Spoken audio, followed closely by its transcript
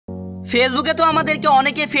ফেসবুকে তো আমাদেরকে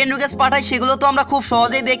অনেকে ফ্রেন্ড রিকোয়েস্ট পাঠায়, সেগুলো তো আমরা খুব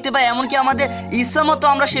সহজেই দেখতে পাই, এমনকি আমাদের ইচ্ছা মতো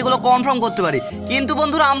আমরা সেগুলো কনফার্ম করতে পারি। কিন্তু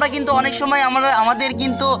বন্ধুরা আমরা কিন্তু অনেক সময় আমাদের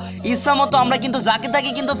কিন্তু ইচ্ছা মতো আমরা কিন্তু যাকে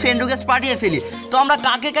তাকে কিন্তু ফ্রেন্ড রিকোয়েস্ট পাঠিয়ে ফেলি। তো আমরা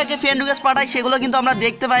কাকে কাকে ফ্রেন্ড রিকোয়েস্ট পাঠাই সেগুলো কিন্তু আমরা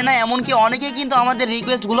দেখতে পাই না, এমনকি অনেকেই কিন্তু আমাদের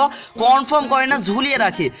রিকোয়েস্টগুলো কনফার্ম করে না, ঝুলিয়ে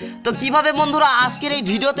রাখে। তো কিভাবে বন্ধুরা আজকের এই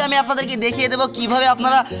ভিডিওতে আমি আপনাদেরকে দেখিয়ে দেবো কিভাবে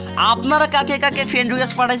আপনারা কাকে কাকে ফ্রেন্ড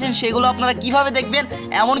রিকোয়েস্ট পাঠাইছেন সেগুলো আপনারা কিভাবে দেখবেন,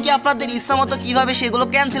 এমনকি আপনাদের ইচ্ছা মতো কীভাবে সেগুলো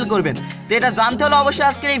ক্যান্সেল করবেন। তো এটা জানতে হলে অবশ্যই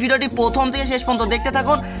আজকের এই ভিডিওটি প্রথম থেকে শেষ পর্যন্ত দেখতে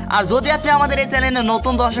থাকুন। আর যদি আপনি আমাদের এই চ্যানেলে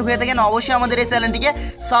নতুন দর্শক হয়ে থাকেন অবশ্যই আমাদের এই চ্যানেলটিকে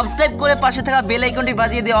সাবস্ক্রাইব করে পাশে থাকা বেল আইকনটি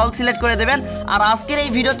বাজিয়ে দিয়ে অল সিলেক্ট করে দেবেন। আর আজকের এই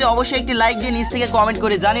ভিডিওতে অবশ্যই একটি লাইক দিয়ে নিচ থেকে কমেন্ট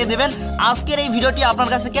করে জানিয়ে দেবেন আজকের এই ভিডিওটি আপনার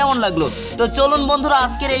কাছে কেমন লাগলো। তো চলুন বন্ধুরা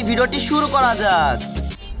আজকের এই ভিডিওটি শুরু করা যাক।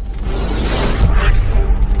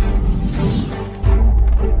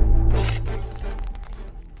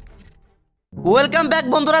 ওয়েলকাম ব্যাক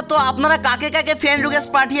বন্ধুরা। তো আপনারা কাকে কাকে ফ্রেন্ড রিকোয়েস্ট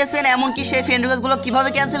পাঠিয়েছেন, এমনকি সেই ফ্রেন্ড রিকোয়েস্টগুলো কীভাবে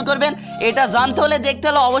ক্যান্সেল করবেন এটা জানতে হলে দেখতে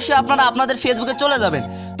হলে অবশ্যই আপনারা আপনাদের ফেসবুকে চলে যাবেন।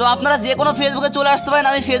 তো আপনারা যে কোনো ফেসবুকে চলে আসতে পারেন,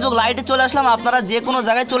 আমি ফেসবুক লাইটে চলে আসলাম, আপনারা যে কোনো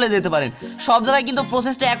জায়গায় চলে যেতে পারেন, সব জায়গায় কিন্তু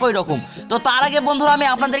প্রসেসটা একই রকম। তো তার আগে বন্ধুরা আমি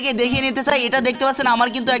আপনাদেরকে দেখিয়ে নিতে চাই, এটা দেখতে পাচ্ছেন আমার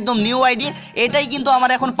কিন্তু একদম নিউ আইডি, এটাই কিন্তু আমার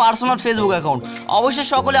এখন পার্সোনাল ফেসবুক অ্যাকাউন্ট। অবশ্যই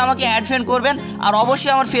সকলে আমাকে অ্যাড ফ্রেন্ড করবেন, আর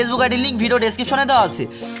অবশ্যই আমার ফেসবুক আইডির লিঙ্ক ভিডিও ডেসক্রিপশনে দেওয়া আছে।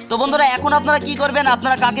 তো বন্ধুরা এখন আপনারা কি করবেন,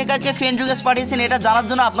 আপনারা কাকে কাকে ফ্রেন্ড রিকোয়েস্ট পাঠিয়েছেন এটা জানার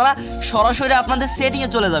জন্য আপনারা সরাসরি আপনাদের সেটিংয়ে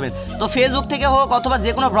চলে যাবেন। তো ফেসবুক থেকে হোক অথবা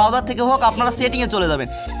যে কোনো ব্রাউজার থেকে হোক আপনারা সেটিংয়ে চলে যাবেন।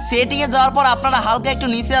 সেটিংয়ে যাওয়ার পর আপনারা হালকা একটু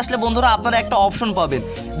নিচে আসলে বন্ধুরা আপনারা একটা অপশন পাবেন,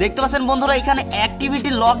 দেখতে পাচ্ছেন বন্ধুরা এখানে অ্যাক্টিভিটি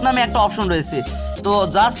লক নামে একটা অপশন রয়েছে। তো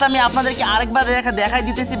জাস্ট আমি আপনাদেরকে আরেকবার দেখাই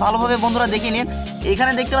দিতেছি, ভালোভাবে বন্ধুরা দেখে নিন।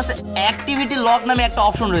 এখানে দেখতে পাচ্ছেন অ্যাক্টিভিটি লক নামে একটা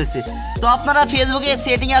অপশন রয়েছে। তো আপনারা ফেসবুকে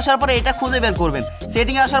সেটিংয়ে আসার পরে এটা খুঁজে বের করবেন।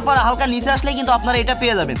 সেটিংয়ে আসার পর হালকা নিচে আসলেই কিন্তু আপনারা এটা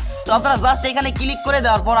পেয়ে যাবেন। তো আপনারা জাস্ট এখানে ক্লিক করে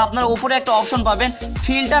দেওয়ার পর আপনারা উপরে একটা অপশন পাবেন,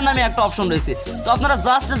 ফিল্টার নামে একটা অপশন রয়েছে। তো আপনারা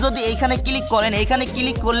জাস্ট যদি এইখানে ক্লিক করেন, এইখানে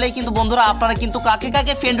ক্লিক করলেই কিন্তু বন্ধুরা আপনারা কিন্তু কাকে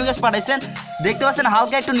কাকে ফ্রেন্ড রিকোয়েস্ট পাঠাইছেন দেখতে পাচ্ছেন,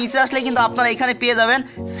 হালকা একটু নিচে আসলেই কিন্তু আপনারা এখানে পেয়ে যাবেন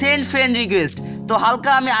সেন্ড ফ্রেন্ড রিকোয়েস্ট। তো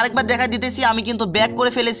হালকা আমি আরেকবার দেখা দিতেছি, আমি কিন্তু ব্যাক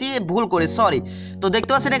করে ফেলেছি ভুল করে, সরি। তো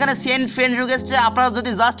দেখতে পাচ্ছেন এখানে সেন্ড ফ্রেন্ড রিকোয়েস্টে আপনারা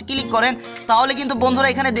যদি জাস্ট ক্লিক করেন তাহলে কিন্তু বন্ধুরা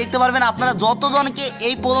এখানে দেখতে পারবেন আপনারা যতজনকে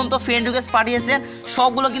এই পর্যন্ত ফ্রেন্ড রিকোয়েস্ট পাঠিয়েছেন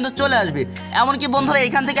সবগুলো কিন্তু চলে আসবে। এমনকি বন্ধুরা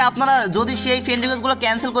এখান থেকে আপনারা যদি সেই ফ্রেন্ড রিকোয়েস্টগুলো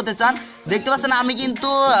ক্যান্সেল করতে চান, দেখতে পাচ্ছেন আমি কিন্তু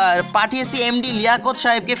পাঠিয়েছি এমডি লিয়াকত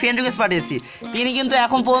সাহেবকে ফ্রেন্ড রিকোয়েস্ট পাঠিয়েছি, তিনি কিন্তু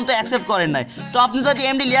এখন পর্যন্ত অ্যাকসেপ্ট করেন নাই। তো আপনি যদি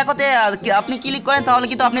এমডি লিয়াকতে আপনি ক্লিক করেন তাহলে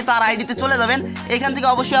কিন্তু আপনি তার আইডিতে চলে যাবেন। এখান থেকে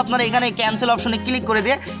অবশ্যই আপনারা এখানে ক্যান্সেল অপশনে ক্লিক করে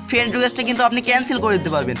দিয়ে ফ্রেন্ড রিকোয়েস্টে কিন্তু আপনি ক্যান্সেল করে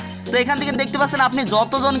দিতে পারবেন। তো এখান থেকে দেখতে পাচ্ছেন আপনি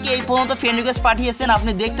যতজনকে এই পর্যন্ত ফ্রেন্ড রিকোয়েস্ট পাঠিয়েছেন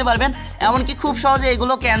আপনি দেখতে পারবেন, এমনকি খুব সহজে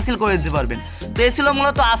এগুলো ক্যান্সেল করে দিতে পারবেন। তো এই ছিল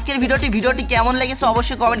মূলত আজকের ভিডিওটি কেমন লেগেছে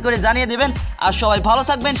অবশ্যই কমেন্ট করে জানিয়ে দেবেন। আর সবাই ভালো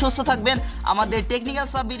থাকবেন, সুস্থ থাকবেন, আমাদের টেকনিক্যাল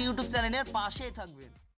সাব্বির ইউটিউব চ্যানেলের পাশেই থাকবেন।